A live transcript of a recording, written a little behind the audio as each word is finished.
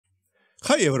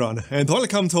Hi everyone, and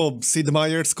welcome to Sid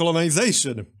Meier's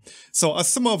Colonization. So, as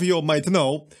some of you might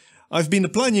know, I've been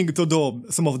planning to do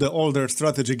some of the older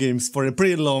strategy games for a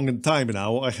pretty long time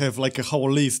now. I have like a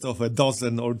whole list of a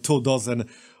dozen or 2 dozen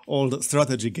old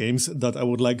strategy games that I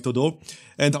would like to do.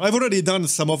 And I've already done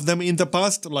some of them in the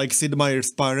past, like Sid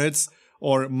Meier's Pirates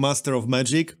or Master of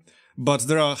Magic, but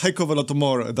there are a heck of a lot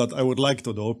more that I would like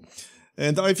to do.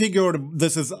 And I figured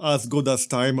this is as good a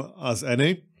time as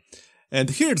any. And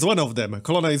here's one of them,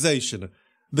 Colonization.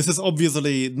 This is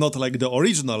obviously not like the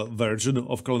original version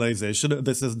of Colonization,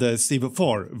 this is the Civ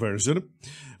 4 version.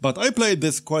 But I played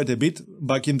this quite a bit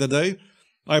back in the day.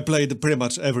 I played pretty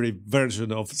much every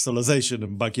version of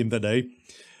Civilization back in the day.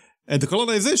 And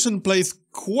Colonization plays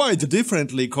quite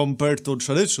differently compared to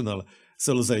traditional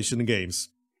Civilization games.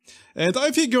 And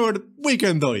I figured we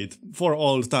can do it, for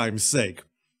old time's sake.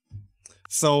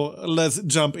 So let's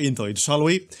jump into it, shall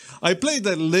we? I played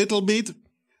a little bit,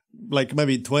 like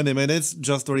maybe 20 minutes,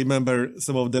 just to remember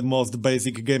some of the most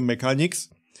basic game mechanics,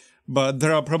 but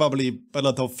there are probably a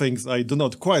lot of things I do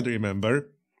not quite remember.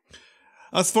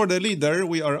 As for the leader,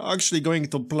 we are actually going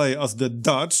to play as the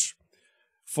Dutch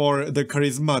for the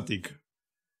charismatic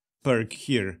perk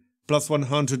here, plus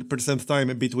 100%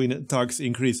 time between tax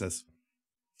increases.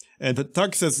 And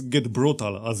taxes get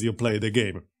brutal as you play the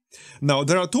game. Now,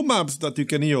 there are two maps that you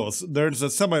can use. There's a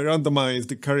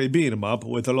semi-randomized Caribbean map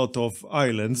with a lot of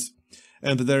islands,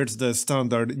 and there's the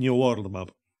standard New World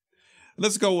map.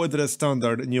 Let's go with the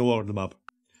standard New World map.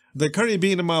 The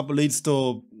Caribbean map leads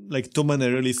to like too many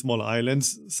really small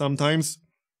islands sometimes,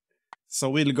 so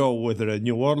we'll go with the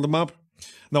New World map.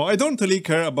 Now, I don't really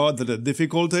care about the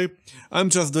difficulty,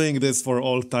 I'm just doing this for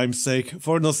old time's sake,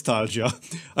 for nostalgia.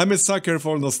 I'm a sucker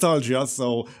for nostalgia,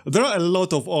 so there are a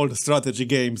lot of old strategy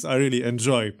games I really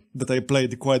enjoy, that I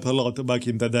played quite a lot back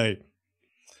in the day.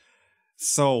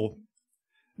 So,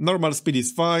 normal speed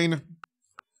is fine.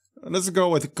 Let's go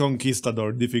with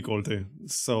Conquistador difficulty.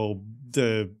 So,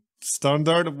 the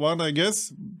standard one, I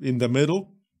guess, in the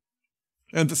middle,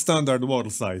 and the standard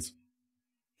world size.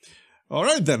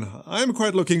 Alright then, I'm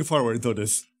quite looking forward to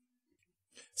this.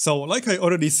 So, like I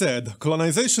already said,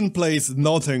 Colonization plays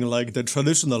nothing like the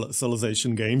traditional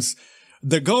Civilization games.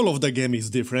 The goal of the game is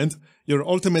different. Your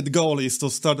ultimate goal is to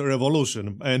start a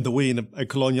revolution and win a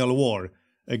colonial war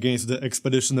against the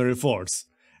expeditionary force.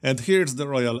 And here's the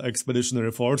Royal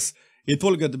Expeditionary Force. It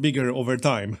will get bigger over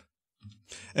time.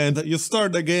 And you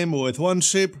start the game with one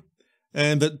ship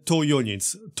and 2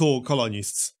 units, 2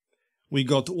 colonists. We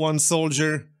got 1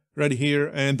 soldier right here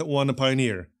and 1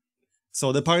 pioneer.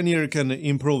 So the pioneer can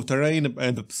improve terrain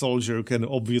and the soldier can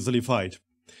obviously fight.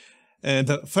 And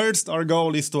first our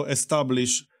goal is to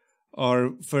establish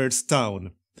our first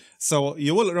town. So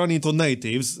you will run into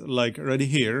natives, like right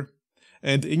here,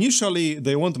 and initially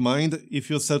they won't mind if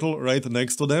you settle right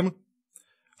next to them.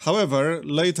 However,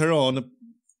 later on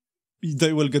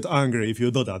they will get angry if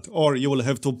you do that, or you will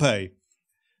have to pay.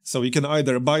 So you can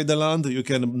either buy the land, you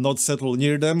can not settle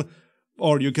near them,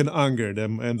 or you can anger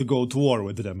them and go to war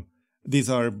with them. These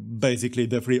are basically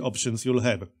the 3 options you'll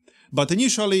have. But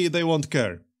initially they won't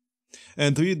care.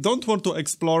 And we don't want to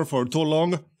explore for too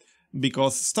long,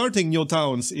 because starting new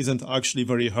towns isn't actually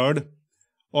very hard.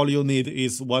 All you need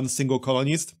is 1 single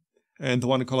colonist, and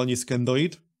 1 colonist can do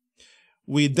it.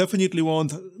 We definitely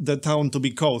want the town to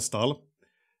be coastal.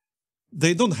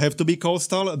 They don't have to be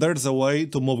coastal, there's a way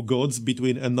to move goods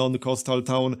between a non-coastal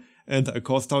town and a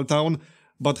coastal town,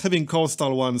 but having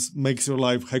coastal ones makes your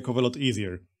life heck of a lot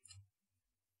easier.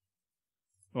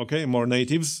 Okay, more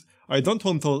natives. I don't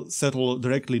want to settle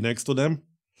directly next to them.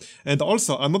 And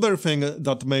also, another thing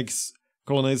that makes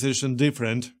colonization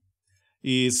different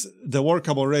is the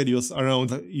workable radius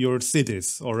around your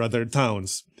cities, or rather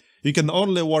towns. You can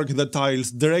only work the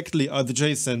tiles directly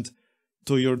adjacent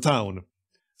to your town.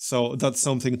 So that's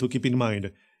something to keep in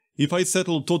mind. If I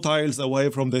settle 2 tiles away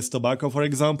from this tobacco, for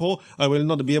example, I will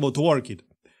not be able to work it.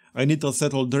 I need to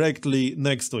settle directly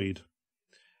next to it.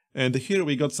 And here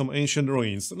we got some ancient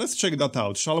ruins. Let's check that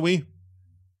out, shall we?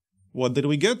 What did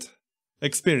we get?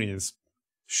 Experience.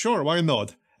 Sure, why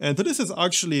not? And this is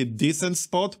actually a decent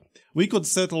spot. We could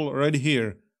settle right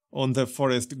here on the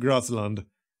forest grassland.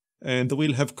 And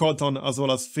we'll have cotton as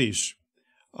well as fish.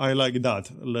 I like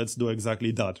that. Let's do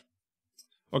exactly that.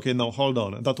 Okay, now hold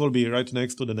on. That will be right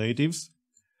next to the natives.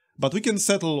 But we can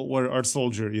settle where our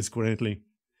soldier is currently.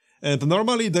 And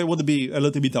normally they would be a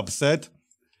little bit upset,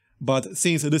 but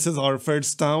since this is our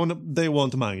first town, they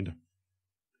won't mind.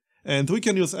 And we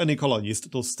can use any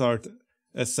colonist to start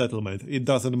a settlement, it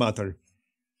doesn't matter.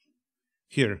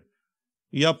 Here.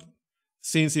 Yup,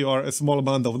 since you are a small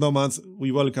band of nomads,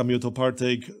 we welcome you to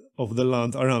partake of the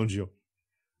land around you.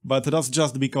 but that's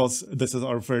just because this is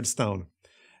our first town.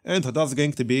 And that's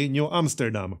going to be New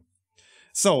Amsterdam.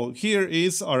 So here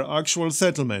is our actual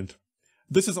settlement.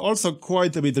 This is also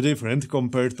quite a bit different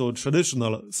compared to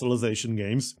traditional civilization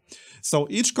games. So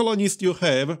each colonist you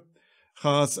have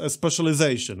has a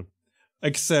specialization,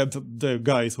 except the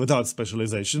guys without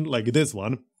specialization, like this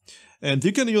one. And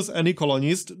you can use any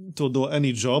colonist to do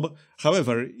any job.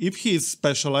 However, if he is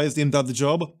specialized in that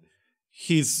job,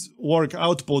 his work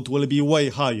output will be way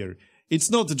higher.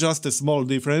 It's not just a small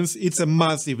difference, it's a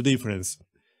massive difference.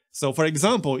 So for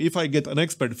example, if I get an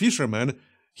expert fisherman,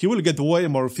 he will get way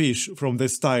more fish from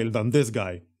this tile than this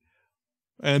guy.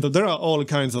 And there are all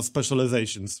kinds of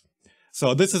specializations.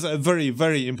 So this is a very,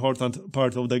 very important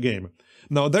part of the game.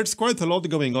 Now there's quite a lot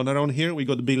going on around here. We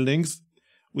got buildings,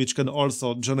 which can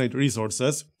also generate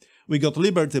resources. We got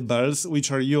Liberty Bells,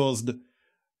 which are used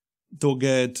to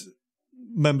get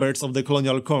members of the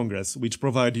Colonial Congress, which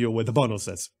provide you with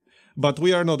bonuses. But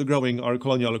we are not growing our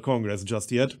Colonial Congress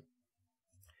just yet.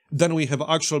 Then we have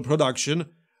actual production.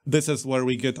 This is where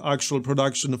we get actual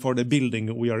production for the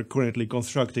building we are currently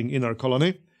constructing in our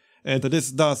colony. And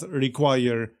this does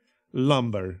require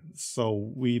lumber,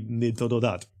 so we need to do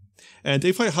that. And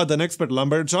if I had an expert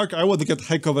lumberjack, I would get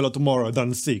heck of a lot more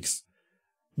than 6.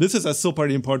 This is a super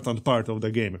important part of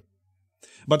the game.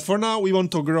 But for now, we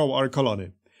want to grow our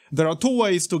colony. There are 2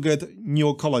 ways to get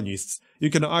new colonists. You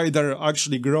can either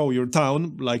actually grow your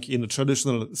town, like in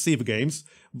traditional Civ games,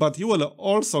 but you will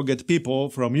also get people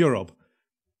from Europe.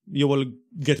 You will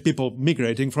get people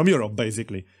migrating from Europe,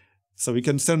 basically. So you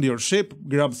can send your ship,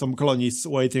 grab some colonists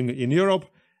waiting in Europe,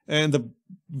 and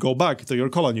go back to your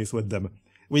colonies with them,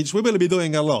 which we will be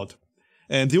doing a lot.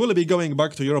 And you will be going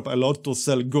back to Europe a lot to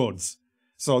sell goods.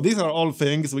 So these are all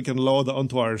things we can load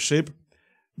onto our ship,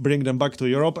 bring them back to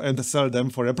Europe and sell them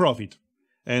for a profit.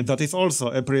 And that is also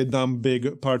a pretty damn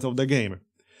big part of the game.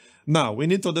 Now, we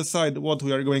need to decide what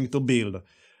we are going to build.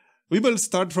 We will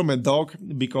start from a dock,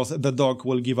 because the dock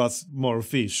will give us more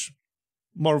fish.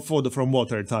 More food from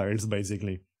water tiles,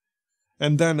 basically.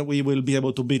 And then we will be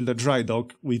able to build a dry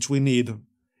dock, which we need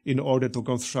in order to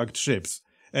construct ships.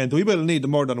 And we will need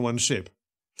more than one ship.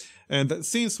 And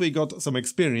since we got some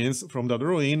experience from that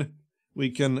ruin, we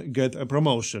can get a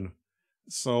promotion.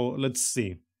 So let's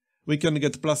see. We can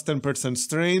get plus 10%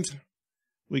 strength.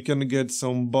 We can get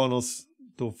some bonus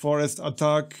to forest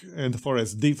attack and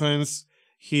forest defense,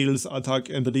 hills attack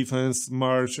and defense,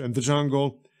 march and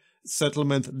jungle,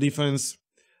 settlement defense.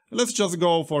 Let's just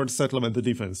go for settlement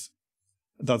defense.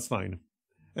 That's fine.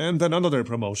 And then another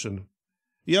promotion.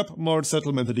 Yep, more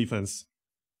settlement defense.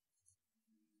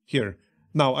 Here.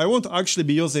 Now, I won't actually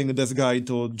be using this guy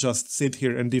to just sit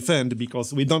here and defend,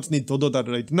 because we don't need to do that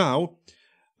right now.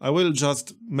 I will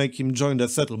just make him join the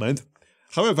settlement.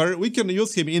 However, we can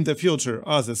use him in the future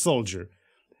as a soldier.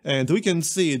 And we can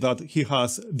see that he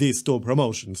has these 2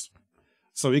 promotions.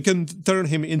 So you can turn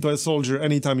him into a soldier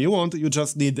anytime you want, you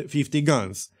just need 50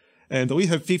 guns. And we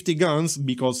have 50 guns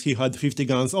because he had 50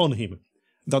 guns on him.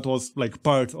 That was like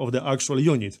part of the actual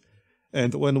unit.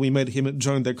 And when we made him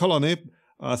join the colony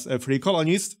as a free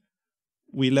colonist,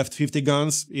 we left 50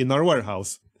 guns in our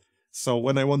warehouse. So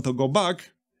when I want to go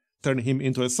back, turn him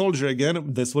into a soldier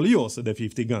again, this will use the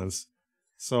 50 guns.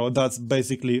 So that's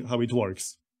basically how it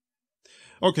works.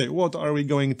 Okay, what are we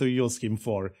going to use him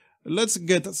for? Let's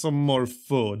get some more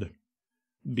food,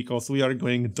 because we are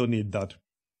going to need that.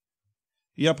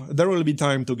 Yep, there will be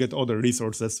time to get other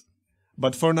resources,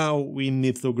 but for now we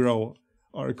need to grow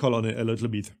our colony a little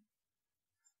bit.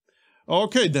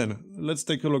 Okay then, let's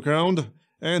take a look around,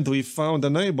 and we found a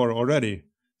neighbor already.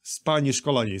 Spanish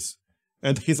colonies.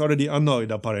 And he's already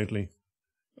annoyed, apparently.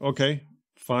 Okay,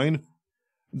 fine.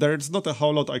 There's not a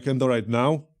whole lot I can do right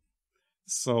now,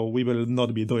 so we will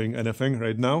not be doing anything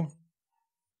right now.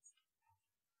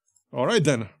 Alright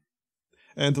then.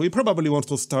 And we probably want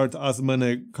to start as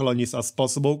many colonies as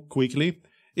possible, quickly.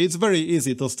 It's very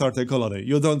easy to start a colony.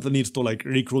 You don't need to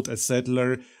recruit a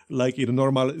settler, like in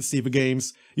normal Civ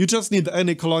games. You just need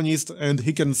any colonist and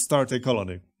he can start a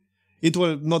colony. It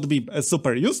will not be a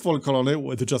super useful colony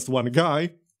with just one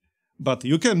guy, but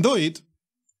you can do it.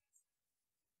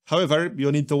 However,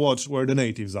 you need to watch where the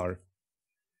natives are.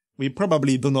 We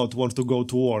probably do not want to go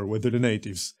to war with the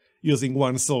natives, using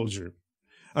one soldier.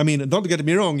 I mean, don't get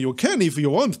me wrong, you can if you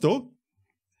want to.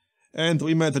 And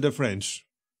we met the French.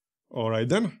 Alright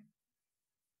then.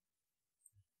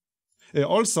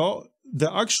 Also,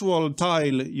 the actual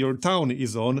tile your town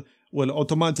is on will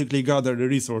automatically gather the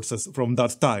resources from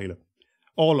that tile.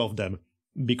 All of them.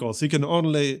 Because you can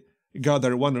only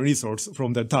gather one resource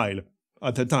from the tile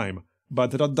at a time.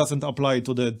 But that doesn't apply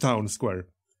to the town square.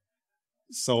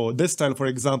 So this tile, for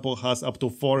example, has up to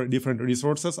 4 different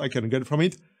resources I can get from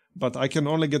it, but I can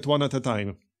only get one at a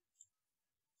time.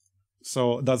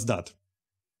 So that's that.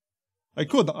 I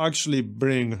could actually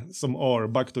bring some ore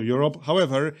back to Europe,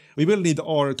 however, we will need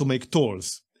ore to make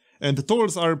tools, and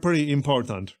tools are pretty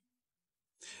important.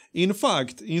 In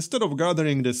fact, instead of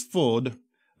gathering this food,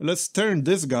 let's turn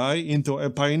this guy into a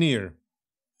pioneer,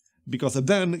 because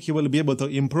then he will be able to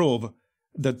improve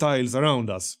the tiles around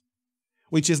us.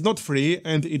 Which is not free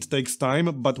and it takes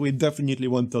time, but we definitely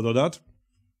want to do that.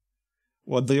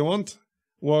 What do you want?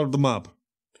 World map.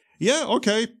 Yeah,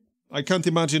 okay. I can't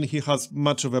imagine he has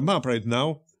much of a map right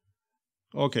now.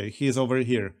 Okay, he is over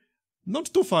here.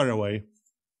 Not too far away.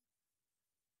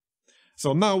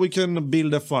 So now we can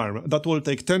build a farm. That will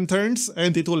take 10 turns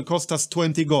and it will cost us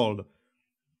 20 gold.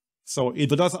 So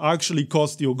it does actually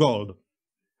cost you gold.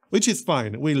 Which is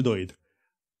fine, we'll do it.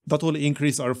 That will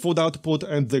increase our food output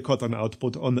and the cotton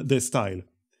output on this tile.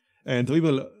 And we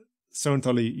will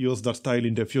certainly use that tile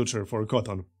in the future for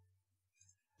cotton.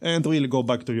 And we'll go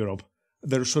back to Europe.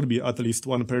 There should be at least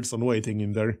one person waiting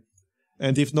in there.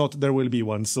 And if not, there will be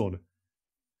one soon.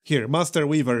 Here, Master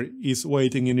Weaver is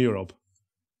waiting in Europe.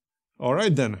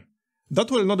 Alright then.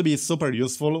 That will not be super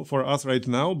useful for us right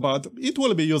now, but it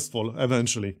will be useful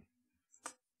eventually.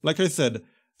 Like I said,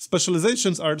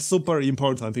 specializations are super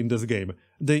important in this game.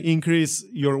 They increase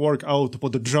your work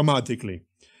output dramatically.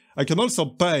 I can also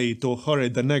pay to hurry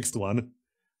the next one.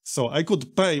 So I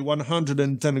could pay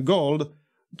 110 gold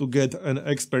to get an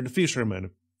expert fisherman.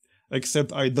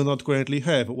 Except I do not currently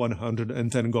have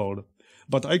 110 gold.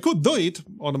 But I could do it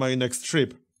on my next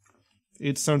trip.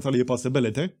 It's certainly a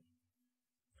possibility.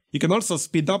 You can also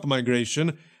speed up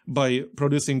migration by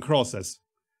producing crosses.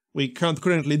 We can't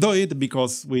currently do it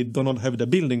because we do not have the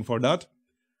building for that.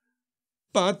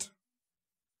 But...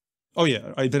 oh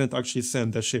yeah, I didn't actually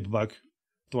send the ship back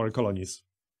to our colonies.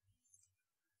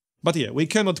 But yeah, we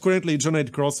cannot currently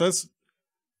generate crosses,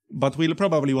 but we'll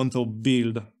probably want to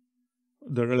build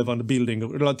the relevant building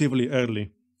relatively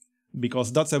early,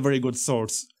 because that's a very good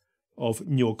source of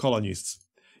new colonists.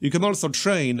 You can also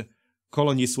train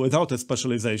colonists without a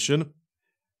specialization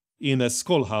in a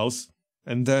schoolhouse,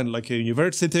 and then like a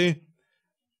university.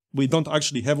 We don't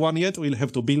actually have one yet, we'll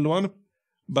have to build one.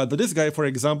 But this guy, for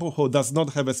example, who does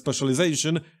not have a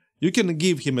specialization, you can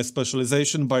give him a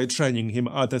specialization by training him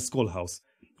at a schoolhouse,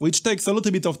 which takes a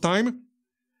little bit of time,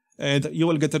 and you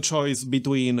will get a choice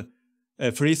between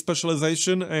a free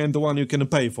specialization and one you can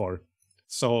pay for.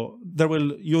 So there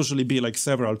will usually be like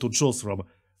several to choose from.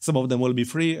 Some of them will be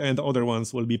free and other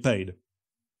ones will be paid.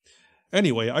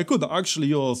 Anyway, I could actually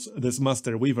use this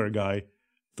Master Weaver guy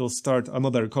to start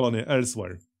another colony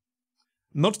elsewhere.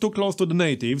 Not too close to the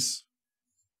natives.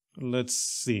 Let's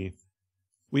see.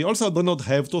 We also do not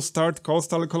have to start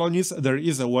coastal colonies, there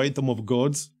is a way to move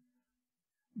goods.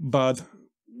 But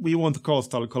we want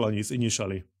coastal colonies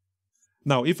initially.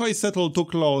 Now, if I settle too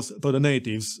close to the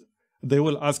natives, they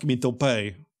will ask me to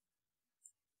pay.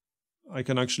 I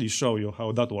can actually show you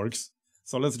how that works.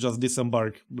 So let's just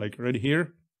disembark, like right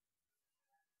here.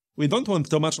 We don't want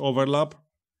too much overlap,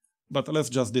 but let's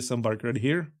just disembark right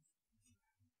here.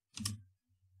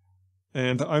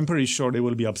 And I'm pretty sure they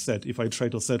will be upset if I try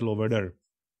to settle over there.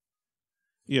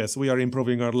 Yes, we are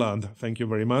improving our land, thank you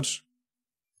very much.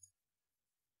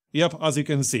 Yep, as you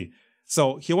can see.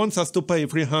 So, he wants us to pay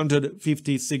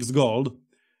 356 gold.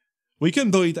 We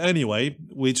can do it anyway,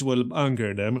 which will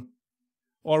anger them.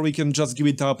 Or we can just give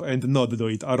it up and not do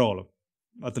it at all.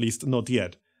 At least not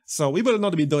yet. So, we will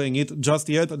not be doing it just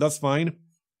yet, that's fine.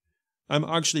 I'm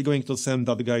actually going to send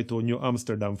that guy to New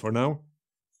Amsterdam for now.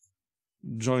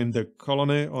 Join the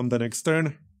colony on the next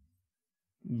turn.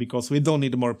 Because we don't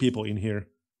need more people in here.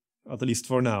 At least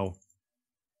for now.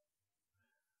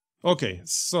 Okay,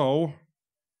 so...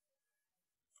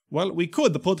 well, we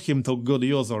could put him to good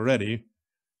use already.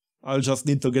 I'll just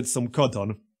need to get some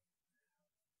cotton.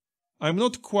 I'm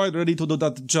not quite ready to do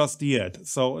that just yet,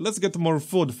 so let's get more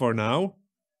food for now.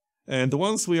 And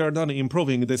once we are done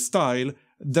improving this style,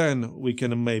 then we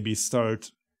can maybe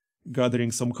start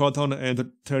gathering some cotton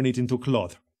and turn it into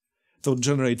cloth. To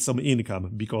generate some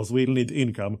income, because we'll need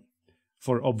income,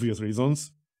 for obvious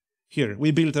reasons. Here,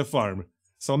 we built a farm,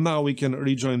 so now we can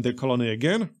rejoin the colony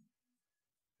again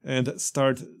and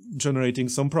start generating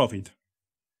some profit.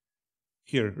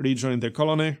 Here, rejoin the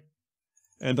colony,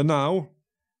 and now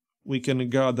we can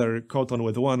gather cotton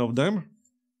with one of them.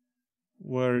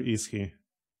 Where is he?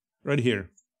 Right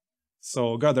here.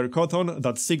 So gather cotton,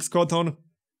 that's 6 cotton,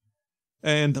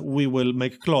 and we will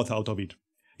make cloth out of it.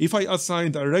 If I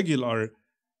assigned a regular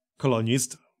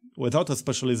colonist without a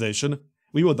specialization,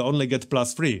 we would only get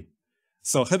 +3.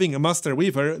 So having a master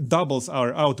weaver doubles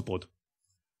our output.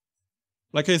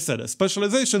 Like I said,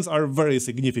 specializations are very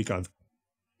significant.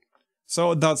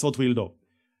 So that's what we'll do.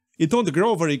 It won't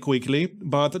grow very quickly,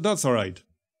 but that's alright.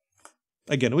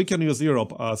 Again, we can use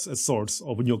Europe as a source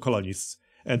of new colonists,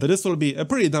 and this will be a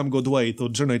pretty damn good way to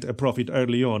generate a profit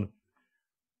early on.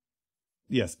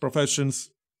 Yes, professions.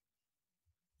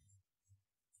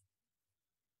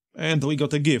 And we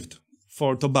got a gift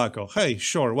for tobacco. Hey,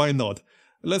 sure, why not?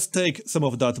 Let's take some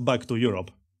of that back to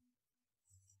Europe.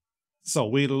 So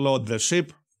we'll load the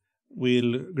ship,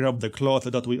 we'll grab the cloth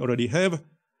that we already have.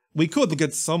 We could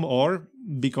get some ore,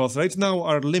 because right now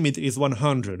our limit is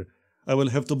 100. I will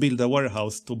have to build a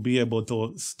warehouse to be able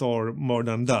to store more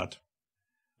than that.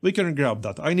 We can grab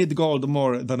that. I need gold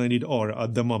more than I need ore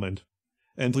at the moment.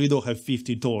 And we do have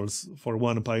 50 tools for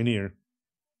one pioneer.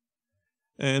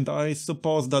 And I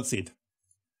suppose that's it.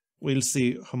 We'll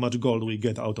see how much gold we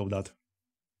get out of that.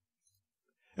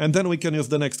 And then we can use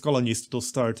the next colonist to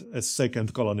start a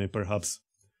second colony, perhaps.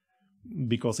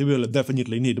 Because we will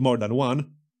definitely need more than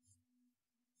one.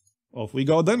 Off we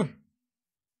go then.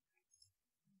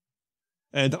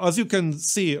 And as you can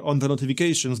see on the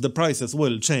notifications, the prices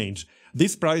will change.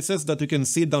 These prices that you can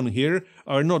see down here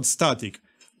are not static.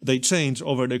 They change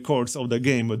over the course of the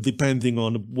game, depending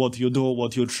on what you do,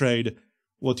 what you trade,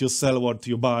 what you sell, what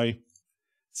you buy.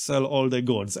 Sell all the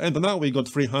goods. And now we got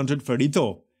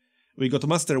 332. We got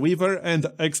Master Weaver and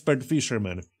Expert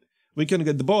Fisherman. We can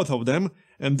get both of them,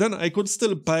 and then I could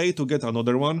still pay to get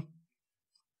another one.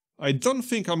 I don't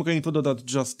think I'm going to do that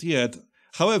just yet.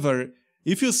 However,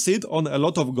 if you sit on a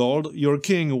lot of gold, your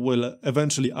king will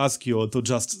eventually ask you to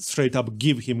just straight up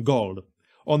give him gold,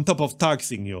 on top of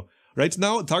taxing you. Right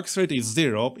now, tax rate is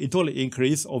 0, it will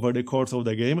increase over the course of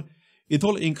the game. It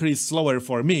will increase slower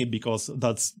for me, because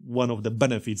that's one of the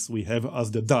benefits we have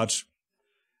as the Dutch.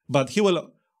 But he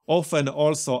will often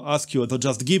also ask you to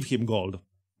just give him gold.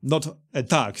 Not a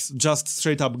tax, just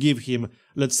straight up give him,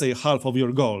 let's say, half of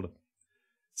your gold.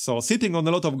 So sitting on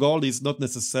a lot of gold is not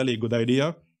necessarily a good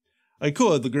idea. I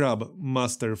could grab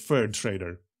Master Fur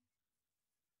Trader.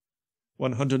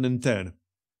 110.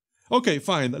 Okay,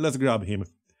 fine, let's grab him.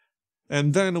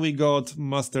 And then we got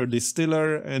Master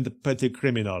Distiller and Petty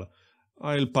Criminal.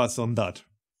 I'll pass on that.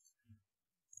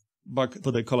 Back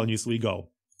to the colonies we go.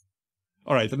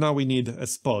 Alright, now we need a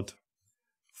spot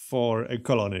for a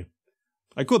colony.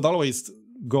 I could always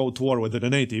go to war with the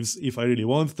natives if I really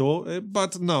want to,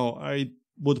 but no, I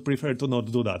would prefer to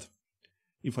not do that,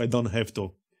 if I don't have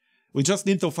to. We just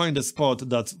need to find a spot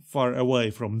that's far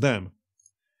away from them,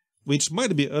 which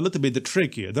might be a little bit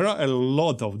tricky. There are a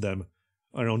lot of them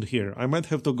around here. I might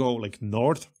have to go like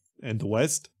north and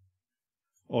west,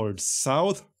 or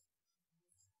south.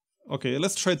 Okay,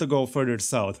 let's try to go further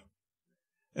south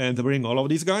and bring all of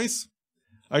these guys.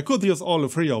 I could use all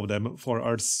 3 of them for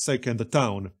our second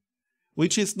town,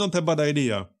 which is not a bad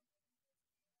idea.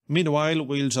 Meanwhile,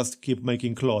 we'll just keep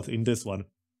making cloth in this one.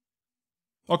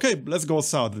 Okay, let's go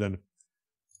south then.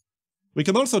 We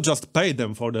can also just pay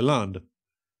them for the land,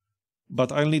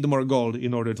 but I'll need more gold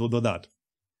in order to do that.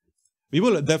 We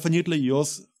will definitely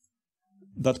use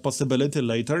that possibility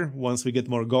later, once we get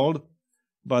more gold,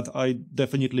 but I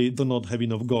definitely do not have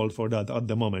enough gold for that at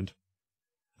the moment.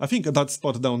 I think that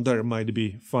spot down there might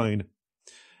be fine.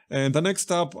 And the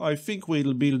next up, I think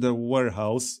we'll build a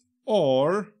warehouse,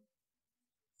 or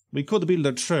we could build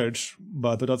a church,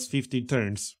 but that's 50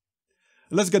 turns.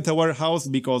 Let's get a warehouse,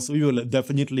 because we will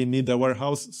definitely need a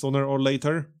warehouse sooner or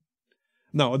later.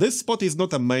 Now, this spot is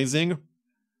not amazing,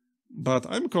 but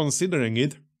I'm considering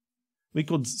it. We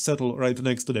could settle right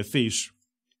next to the fish.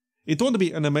 It won't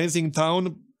be an amazing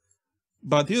town,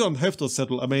 but you don't have to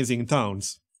settle amazing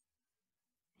towns.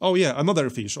 Oh yeah, another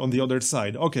fish on the other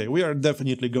side. Okay, we are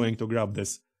definitely going to grab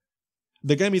this.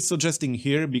 The game is suggesting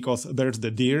here because there's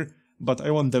the deer, but I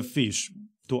want the fish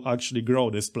to actually grow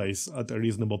this place at a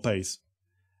reasonable pace.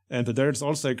 And there's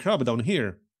also a crab down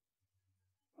here.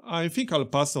 I think I'll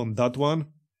pass on that one.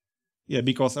 Yeah,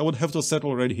 because I would have to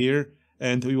settle right here,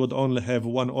 and we would only have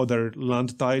one other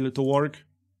land tile to work.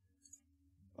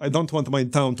 I don't want my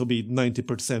town to be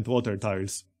 90% water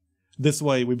tiles. This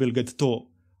way we will get 2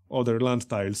 other land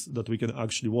tiles that we can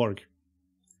actually work.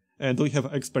 And we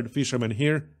have expert fishermen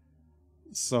here,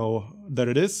 so there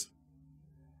it is.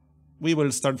 We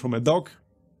will start from a dock,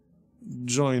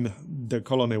 join the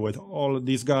colony with all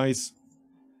these guys,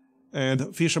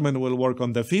 and fishermen will work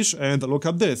on the fish. And look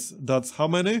at this, that's how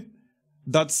many?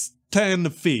 That's 10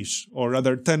 fish, or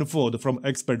rather 10 food from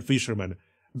expert fishermen.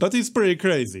 That is pretty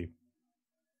crazy.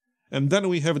 And then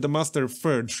we have the Master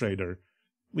Fur Trader.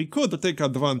 We could take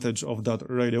advantage of that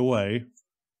right away,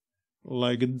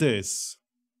 like this.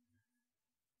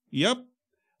 Yep.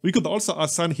 We could also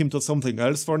assign him to something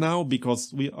else for now,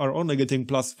 because we are only getting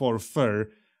 +4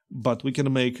 fur, but we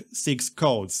can make 6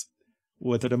 codes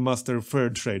with the Master Fur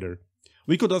Trader.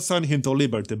 We could assign him to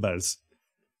Liberty Bells.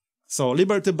 So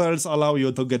Liberty Bells allow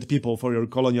you to get people for your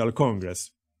colonial congress.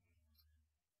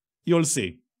 You'll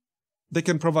see. They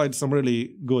can provide some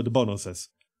really good bonuses.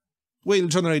 We'll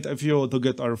generate a few to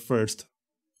get our first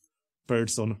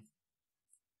person.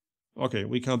 Okay,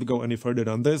 we can't go any further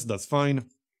than this, that's fine.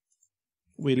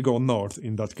 We'll go north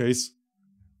in that case.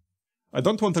 I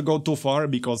don't want to go too far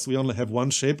because we only have one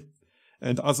ship,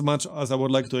 and as much as I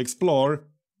would like to explore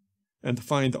and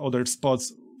find other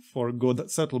spots for good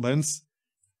settlements,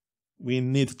 we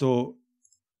need to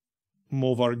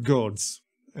move our goods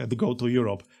and go to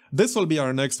Europe. This will be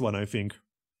our next one, I think.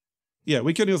 Yeah,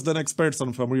 we can use the next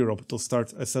person from Europe to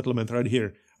start a settlement right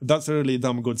here. That's a really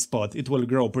damn good spot. It will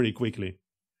grow pretty quickly.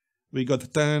 We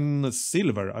got 10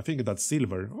 silver. I think that's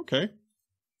silver. Okay.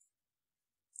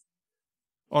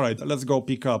 Alright, let's go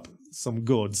pick up some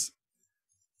goods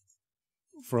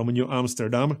from New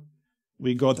Amsterdam.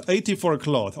 We got 84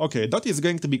 cloth. Okay, that is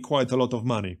going to be quite a lot of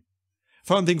money.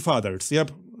 Founding Fathers,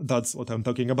 yep, that's what I'm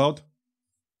talking about.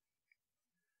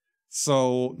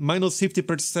 So, minus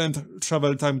 50%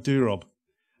 travel time to Europe.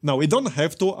 Now, we don't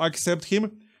have to accept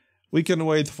him. We can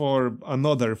wait for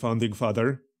another Founding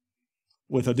Father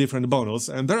with a different bonus.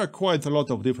 And there are quite a lot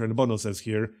of different bonuses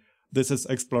here. This is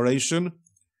Exploration.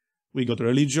 We got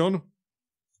Religion,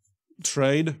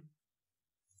 Trade,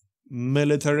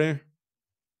 Military,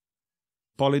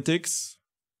 Politics,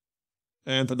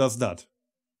 and that's that.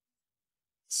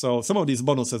 So some of these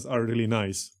bonuses are really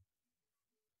nice.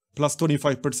 Plus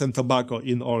 25% tobacco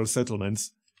in all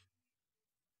settlements.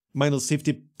 Minus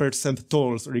 50%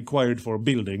 tolls required for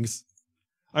buildings.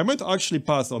 I might actually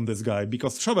pass on this guy,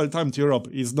 because travel time to Europe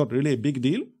is not really a big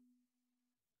deal.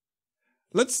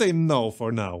 Let's say no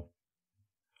for now.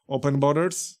 Open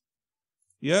borders?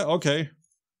 Yeah, okay.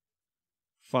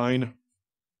 Fine.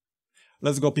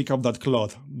 Let's go pick up that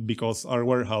cloth, because our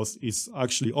warehouse is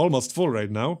actually almost full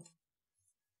right now.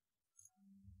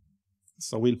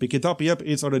 So we'll pick it up. Yep,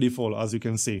 it's already full, as you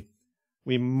can see.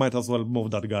 We might as well move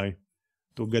that guy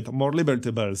to get more Liberty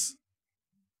Bells.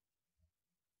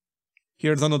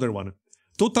 Here's another one.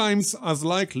 2 times as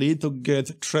likely to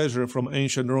get treasure from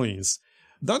ancient ruins.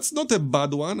 That's not a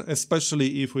bad one,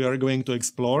 especially if we are going to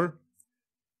explore.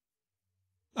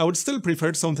 I would still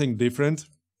prefer something different,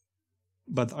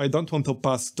 but I don't want to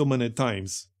pass too many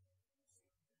times.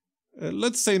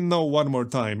 Let's say no one more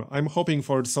time. I'm hoping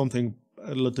for something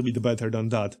a little bit better than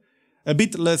that. A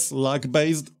bit less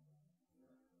luck-based.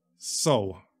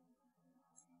 So,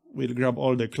 we'll grab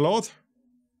all the cloth,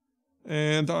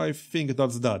 and I think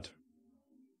that's that.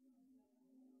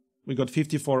 We got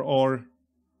 54 ore.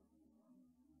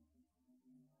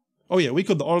 Oh yeah, we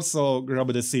could also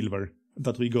grab the silver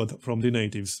that we got from the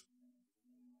natives.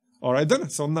 Alright then,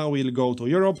 so now we'll go to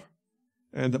Europe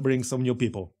and bring some new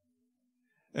people.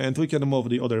 And we can move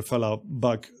the other fella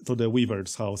back to the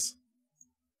weaver's house.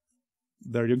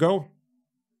 There you go.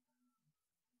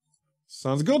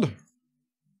 Sounds good.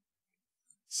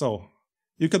 So,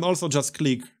 you can also just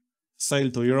click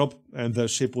Sail to Europe and the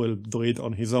ship will do it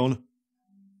on his own.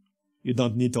 You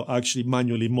don't need to actually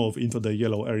manually move into the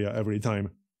yellow area every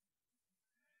time.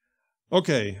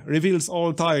 Okay, reveals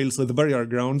all tiles with burial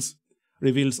grounds.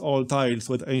 Reveals all tiles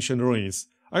with ancient ruins.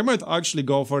 I might actually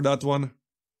go for that one.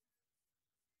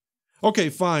 Okay,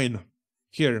 fine.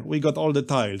 Here, we got all the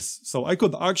tiles. So I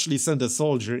could actually send a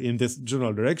soldier in this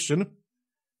general direction.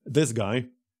 This guy.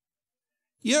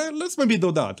 Yeah, let's maybe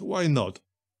do that. Why not?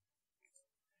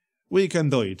 We can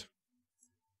do it.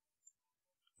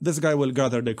 This guy will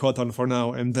gather the cotton for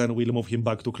now and then we'll move him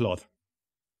back to cloth.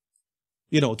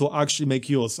 You know, to actually make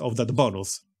use of that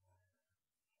bonus.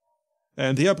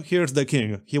 And yep, here's the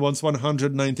king. He wants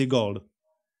 190 gold.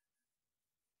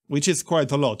 Which is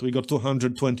quite a lot. We got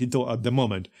 222 at the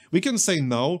moment. We can say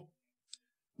no,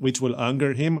 which will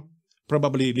anger him,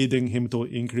 probably leading him to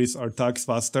increase our tax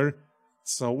faster.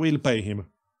 So we'll pay him.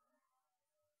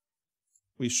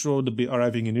 We should be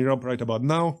arriving in Europe right about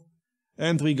now.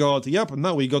 And we got, yep,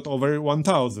 now we got over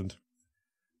 1000.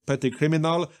 Petty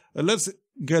criminal. Let's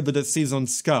get the seasoned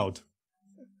scout.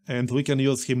 And we can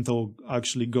use him to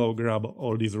actually go grab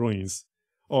all these ruins.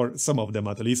 Or some of them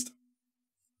at least.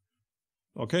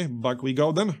 Okay, back we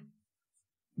go then.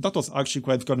 That was actually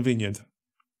quite convenient.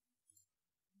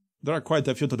 There are quite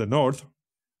a few to the north.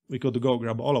 We could go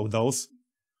grab all of those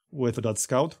with that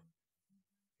scout.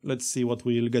 Let's see what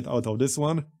we'll get out of this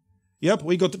one. Yep,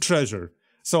 we got treasure.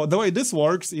 So the way this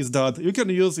works is that you can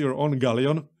use your own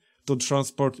galleon to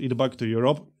transport it back to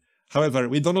Europe. However,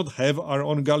 we do not have our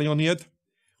own galleon yet,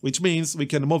 which means we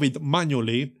can move it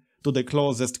manually to the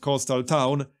closest coastal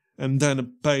town and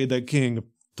then pay the king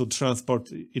to transport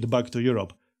it back to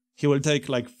Europe. He will take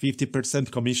like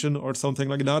 50% commission or something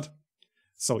like that.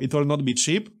 So it will not be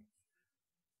cheap,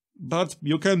 but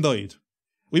you can do it.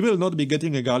 We will not be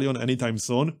getting a galleon anytime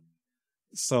soon,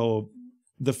 so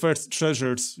the first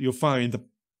treasures you find,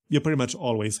 you pretty much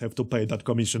always have to pay that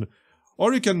commission.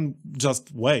 Or you can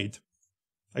just wait.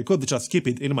 I could just keep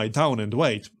it in my town and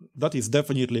wait. That is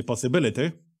definitely a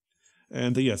possibility.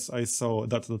 And yes, I saw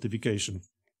that notification.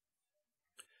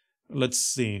 Let's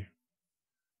see.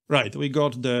 Right, we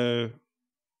got the...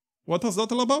 What was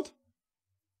that all about?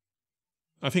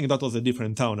 I think that was a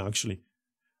different town, actually.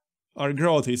 Our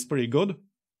growth is pretty good.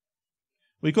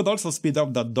 We could also speed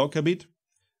up that dock a bit,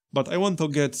 but I want to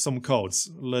get some codes.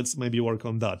 Let's maybe work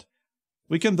on that.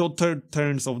 We can do 3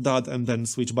 turns of that and then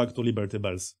switch back to Liberty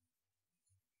Bells.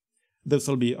 This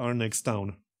will be our next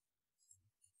town.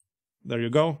 There you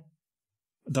go.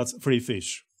 That's free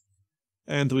fish.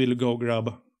 And we'll go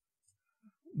grab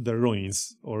the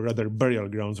ruins, or rather burial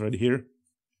grounds right here.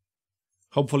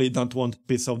 Hopefully that won't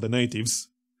piss off the natives.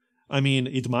 I mean,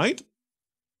 it might.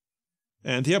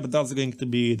 And yep, that's going to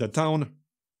be the town.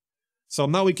 So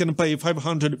now we can pay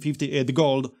 558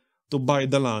 gold to buy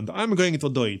the land. I'm going to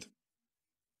do it.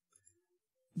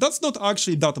 That's not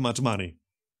actually that much money.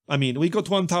 I mean, we got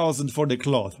 1000 for the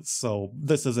cloth, so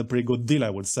this is a pretty good deal, I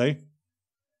would say.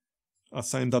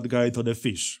 Assign that guy to the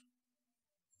fish.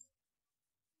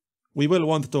 We will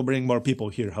want to bring more people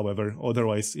here, however,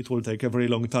 otherwise it will take a very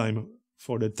long time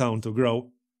for the town to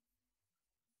grow.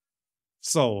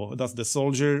 So, that's the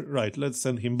soldier. Right, let's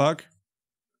send him back.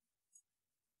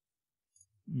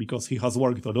 Because he has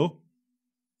work to do.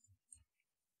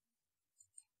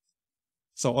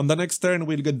 So, on the next turn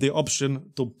we'll get the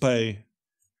option to pay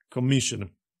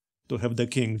commission to have the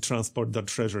king transport that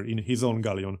treasure in his own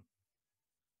galleon.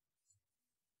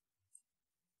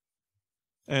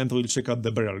 And we'll check out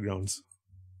the burial grounds.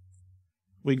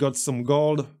 We got some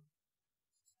gold.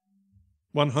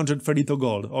 132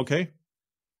 gold, okay.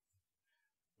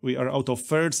 We are out of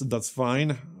furs, that's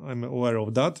fine, I'm aware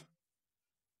of that.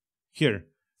 Here,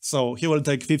 so he will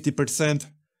take 50%,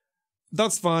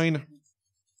 that's fine.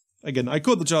 Again, I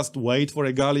could just wait for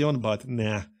a galleon, but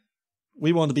nah.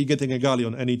 We won't be getting a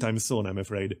galleon anytime soon, I'm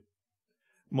afraid.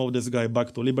 Move this guy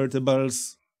back to Liberty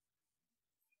Bells.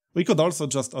 We could also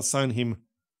just assign him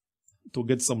to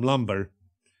get some lumber.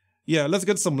 Yeah, let's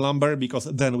get some lumber, because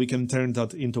then we can turn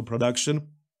that into production.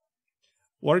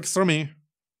 Works for me.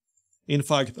 In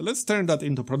fact, let's turn that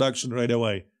into production right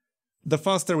away. The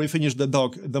faster we finish the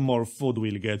dock, the more food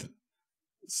we'll get.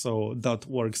 So that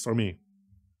works for me.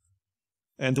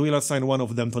 And we'll assign one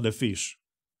of them to the fish.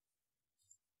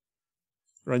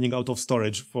 Running out of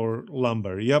storage for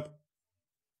lumber, yep.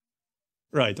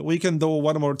 Right, we can do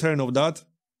one more turn of that.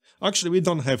 Actually, we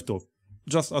don't have to.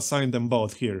 Just assign them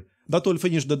both here. That will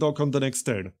finish the dock on the next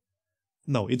turn.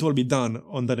 No, it will be done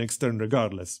on the next turn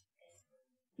regardless.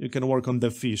 You can work on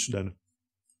the fish then.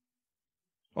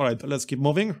 Alright, let's keep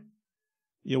moving.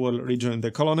 You will rejoin the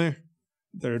colony.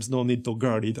 There's no need to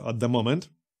guard it at the moment.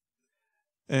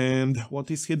 And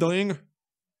what is he doing?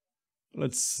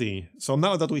 Let's see. So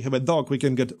now that we have a dock, we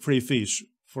can get free fish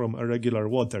from a regular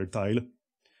water tile.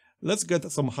 Let's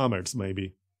get some hammers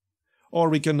maybe. Or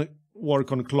we can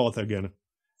work on cloth again.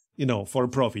 You know, for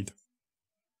profit.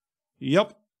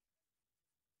 Yep.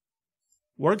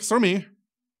 Works for me.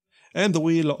 And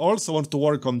we'll also want to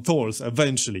work on tools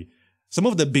eventually. Some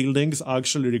of the buildings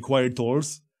actually require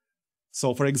tools.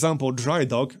 So for example, dry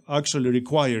dock actually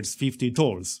requires 50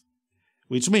 tools.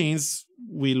 Which means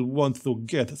we'll want to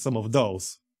get some of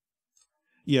those.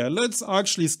 Yeah, let's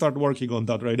actually start working on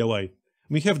that right away.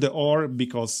 We have the ore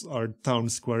because our town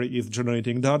square is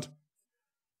generating that.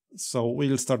 So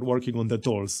we'll start working on the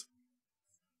tools.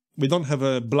 We don't have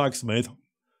a blacksmith,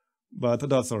 but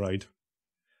that's alright.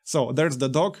 So there's the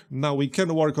dock. Now we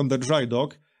can work on the dry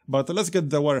dock, but let's get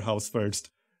the warehouse first.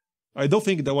 I do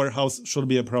think the warehouse should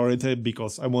be a priority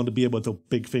because I won't be able to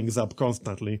pick things up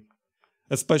constantly.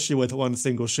 Especially with one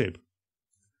single ship.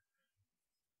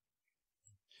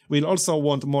 We'll also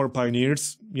want more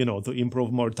pioneers, you know, to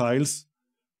improve more tiles.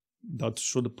 That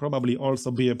should probably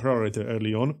also be a priority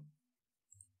early on.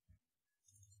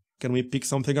 Can we pick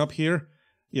something up here?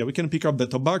 Yeah, we can pick up the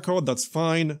tobacco, that's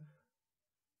fine.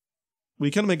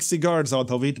 We can make cigars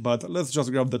out of it, but let's just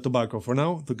grab the tobacco for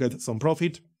now to get some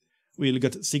profit. We'll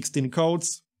get 16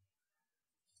 coats.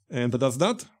 And that's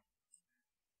that.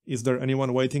 Is there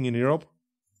anyone waiting in Europe?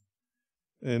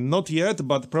 Not yet,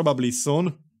 but probably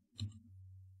soon.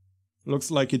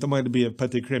 Looks like it might be a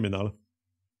petty criminal.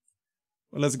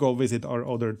 Let's go visit our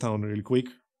other town real quick.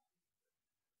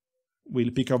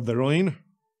 We'll pick up the ruin.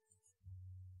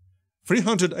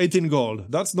 318 gold,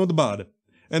 that's not bad.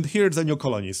 And here's a new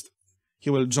colonist. He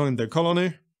will join the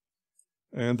colony.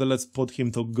 And let's put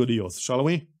him to good use, shall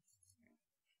we?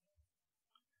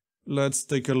 Let's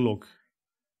take a look.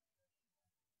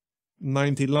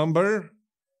 90 lumber.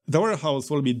 The warehouse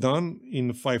will be done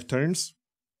in 5 turns.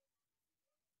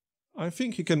 I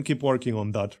think he can keep working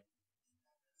on that.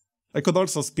 I could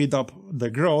also speed up the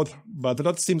growth, but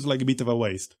that seems like a bit of a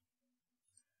waste.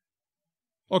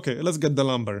 Okay, let's get the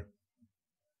lumber.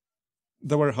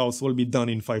 The warehouse will be done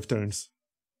in 5 turns.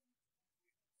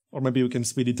 Or maybe we can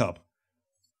speed it up.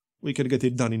 We can get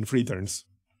it done in 3 turns.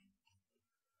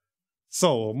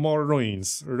 So, more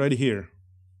ruins, right here.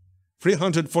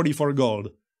 344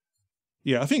 gold.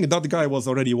 Yeah, I think that guy was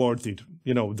already worth it.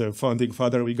 You know, the founding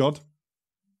father we got.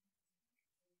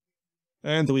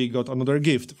 And we got another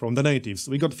gift from the natives.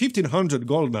 We got 1500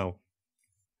 gold now.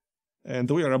 And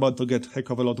we are about to get a heck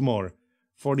of a lot more.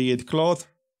 48 cloth.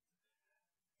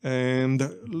 And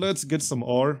let's get some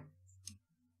ore.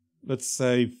 Let's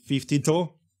say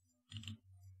 52.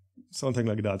 Something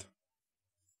like that.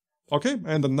 Okay,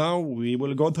 and now we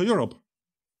will go to Europe.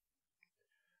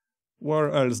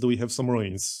 Where else do we have some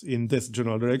ruins? In this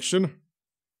general direction.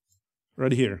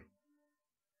 Right here.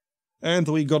 And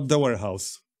we got the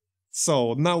warehouse.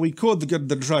 So, now we could get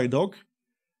the dry dock.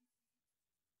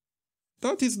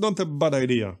 That is not a bad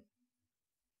idea.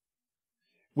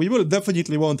 We will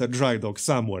definitely want a dry dock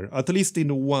somewhere, at least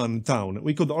in one town.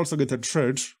 We could also get a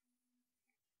church.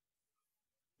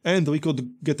 And we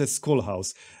could get a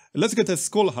schoolhouse. Let's get a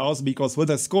schoolhouse, because with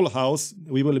a schoolhouse,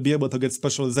 we will be able to get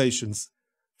specializations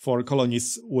for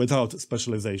colonies without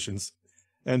specializations.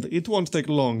 And it won't take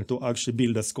long to actually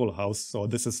build a schoolhouse, so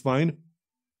this is fine.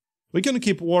 We can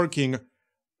keep working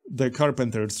the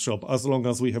carpenter's shop as long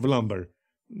as we have lumber,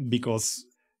 because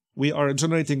we are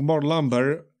generating more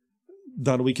lumber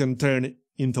than we can turn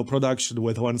into production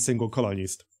with one single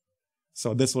colonist.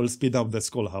 So this will speed up the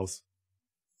schoolhouse.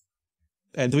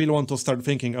 And we'll want to start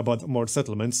thinking about more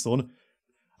settlements soon.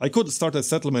 I could start a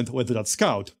settlement with that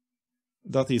scout.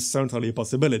 That is certainly a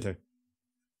possibility.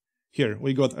 Here,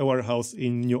 we got a warehouse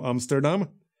in New Amsterdam.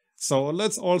 So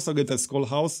let's also get a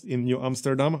schoolhouse in New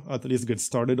Amsterdam, at least get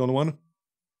started on one.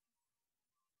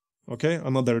 Okay,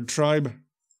 another tribe.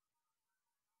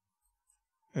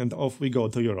 And off we go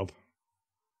to Europe.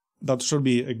 That should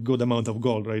be a good amount of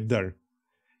gold right there.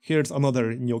 Here's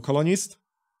another new colonist.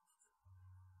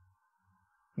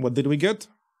 What did we get?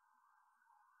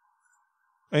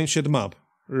 Ancient map.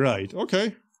 Right,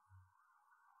 okay.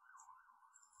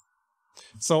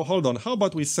 So hold on, how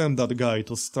about we send that guy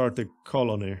to start a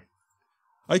colony?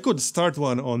 I could start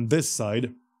one on this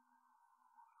side.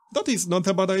 That is not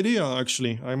a bad idea,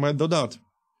 actually. I might do that.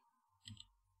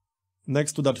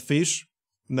 Next to that fish,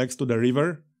 next to the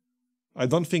river. I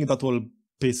don't think that will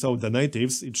piss off the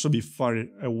natives. It should be far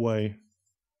away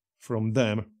from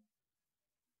them.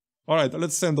 Alright,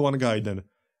 let's send one guy then.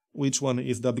 Which one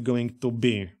is that going to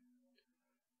be?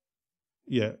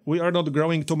 Yeah, we are not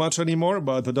growing too much anymore,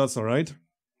 but that's alright.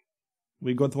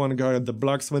 We got one guy at the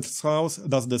blacksmith's house.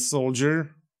 That's the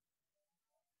soldier.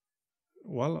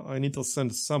 Well, I need to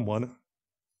send someone.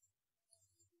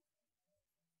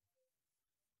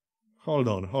 Hold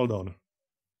on, hold on.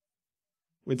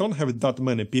 We don't have that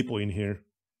many people in here.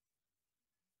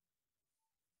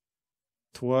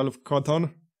 12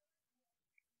 cotton.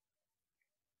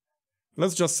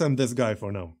 Let's just send this guy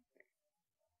for now.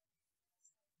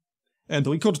 And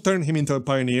we could turn him into a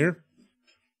pioneer.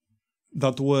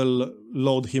 That will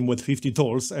load him with 50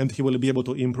 tools, and he will be able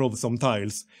to improve some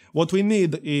tiles. What we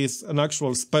need is an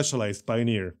actual specialized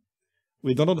pioneer.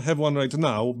 We do not have one right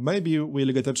now. Maybe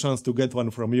we'll get a chance to get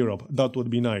one from Europe. That would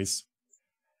be nice.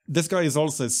 This guy is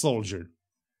also a soldier.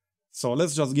 So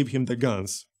let's just give him the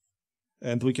guns.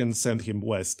 And we can send him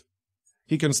west.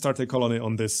 He can start a colony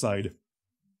on this side.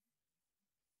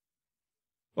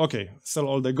 Okay, sell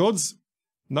all the goods.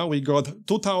 Now we got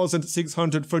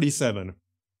 2,637.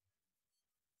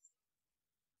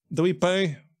 Do we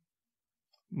pay?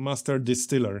 Master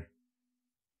Distiller.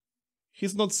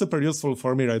 He's not super useful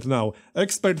for me right now.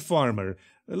 Expert Farmer.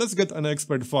 Let's get an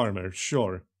Expert Farmer,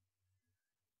 sure.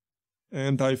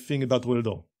 And I think that will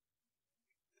do.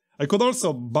 I could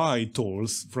also buy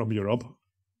tools from Europe.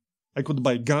 I could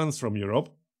buy guns from Europe.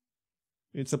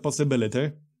 It's a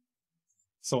possibility.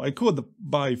 So I could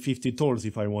buy 50 tools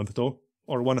if I want to,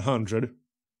 or 100.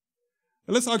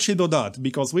 Let's actually do that,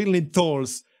 because we'll need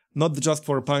tools not just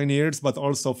for pioneers, but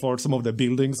also for some of the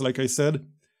buildings, like I said.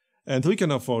 And we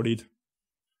can afford it.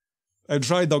 A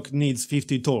dry dock needs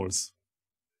 50 tools.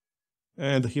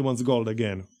 And he wants gold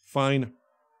again. Fine.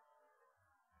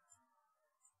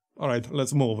 Alright,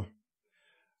 let's move.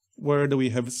 Where do we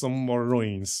have some more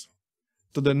ruins?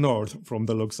 To the north, from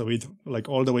the looks of it. Like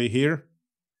all the way here.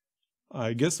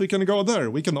 I guess we can go there.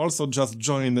 We can also just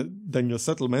join the new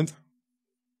settlement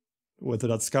with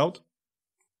that scout.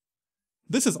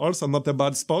 This is also not a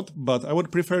bad spot, but I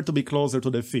would prefer to be closer to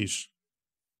the fish.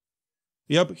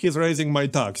 Yep, he's raising my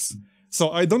tax.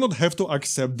 So I do not have to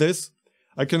accept this.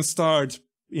 I can start,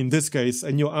 in this case,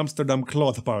 a new Amsterdam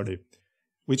cloth party.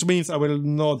 Which means I will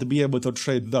not be able to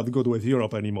trade that good with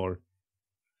Europe anymore.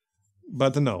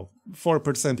 But no,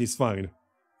 4% is fine.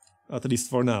 At least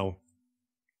for now.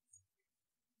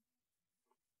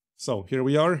 So, here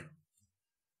we are.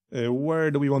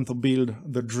 Where do we want to build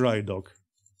the dry dock?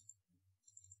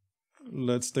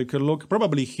 Let's take a look.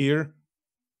 Probably here.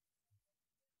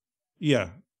 Yeah.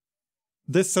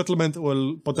 This settlement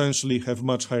will potentially have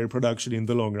much higher production in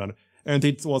the long run. And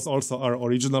it was also our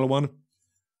original one.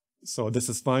 So this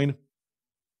is fine.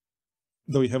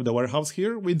 Do we have the warehouse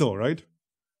here? We do, right?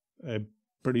 I'm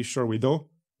pretty sure we do.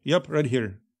 Yep, right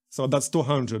here. So that's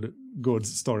 200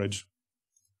 goods storage.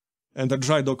 And the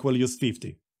dry dock will use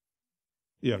 50.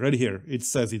 Yeah, right here. It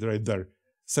says it right there.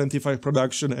 75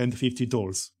 production and 50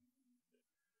 tools.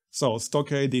 So,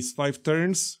 stockade is 5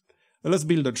 turns. Let's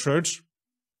build a church.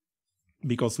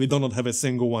 Because we do not have a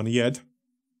single one yet.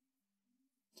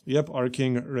 Yep, our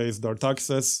king raised our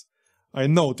taxes. I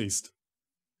noticed.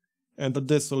 And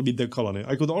this will be the colony.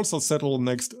 I could also settle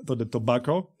next to the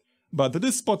tobacco. But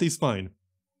this spot is fine.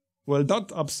 Will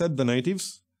that upset the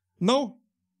natives? No?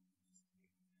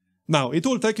 Now, it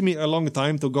will take me a long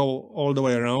time to go all the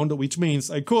way around, which means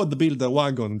I could build a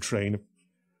wagon train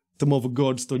to move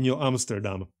goods to New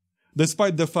Amsterdam.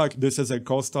 Despite the fact this is a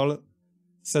coastal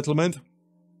settlement,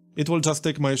 it will just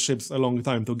take my ships a long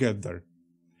time to get there.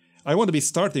 I won't be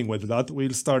starting with that,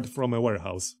 we'll start from a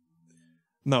warehouse.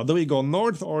 Now, do we go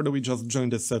north or do we just join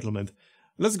the settlement?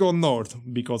 Let's go north,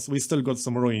 because we still got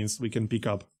some ruins we can pick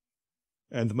up.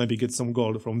 And maybe get some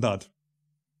gold from that.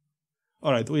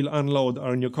 Alright, we'll unload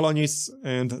our new colonies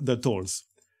and the tools.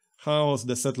 How's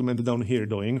the settlement down here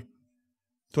doing?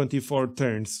 24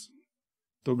 turns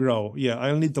to grow. Yeah,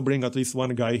 I'll need to bring at least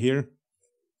one guy here.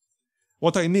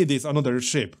 What I need is another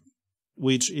ship,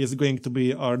 which is going to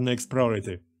be our next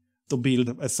priority, to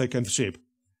build a second ship.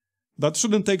 That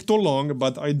shouldn't take too long,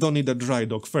 but I don't need a dry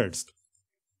dock first.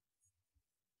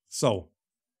 So,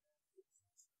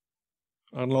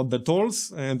 unload the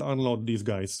tools and unload these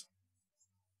guys.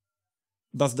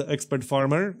 That's the expert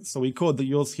farmer, so we could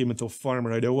use him to farm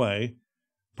right away.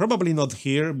 Probably not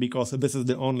here, because this is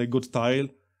the only good tile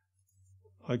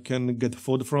I can get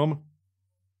food from.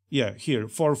 Yeah, here,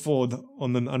 4 food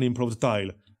on an unimproved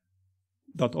tile.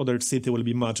 That other city will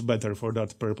be much better for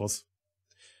that purpose.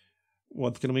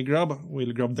 What can we grab?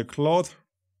 We'll grab the cloth.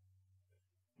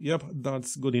 Yep,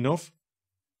 that's good enough.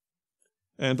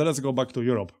 And let's go back to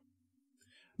Europe.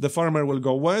 The farmer will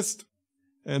go west,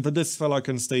 and this fella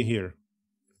can stay here.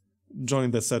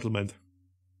 Join the settlement.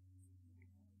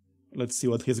 Let's see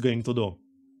what he's going to do.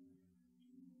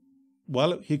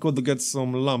 Well, he could get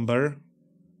some lumber.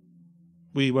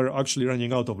 We were actually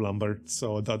running out of lumber,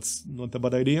 so that's not a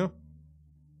bad idea.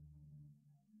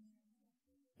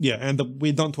 Yeah, and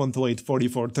we don't want to wait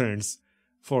 44 turns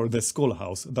for the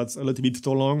schoolhouse. That's a little bit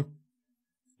too long.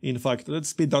 In fact, let's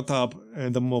speed that up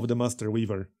and move the master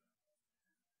weaver.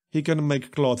 He can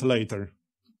make cloth later.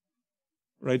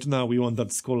 Right now we want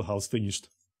that schoolhouse finished.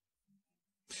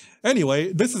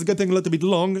 Anyway, this is getting a little bit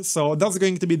long, so that's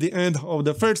going to be the end of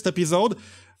the first episode.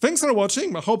 Thanks for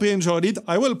watching, I hope you enjoyed it.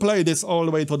 I will play this all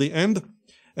the way to the end.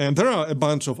 And there are a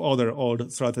bunch of other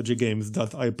old strategy games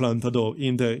that I plan to do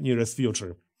in the nearest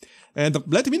future. And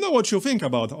let me know what you think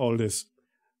about all this.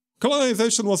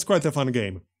 Colonization was quite a fun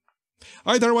game.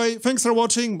 Either way, thanks for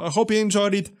watching, I hope you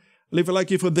enjoyed it. Leave a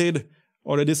like if you did,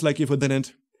 or a dislike if you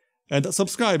didn't. And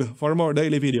subscribe for more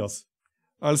daily videos.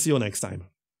 I'll see you next time.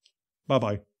 Bye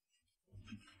bye.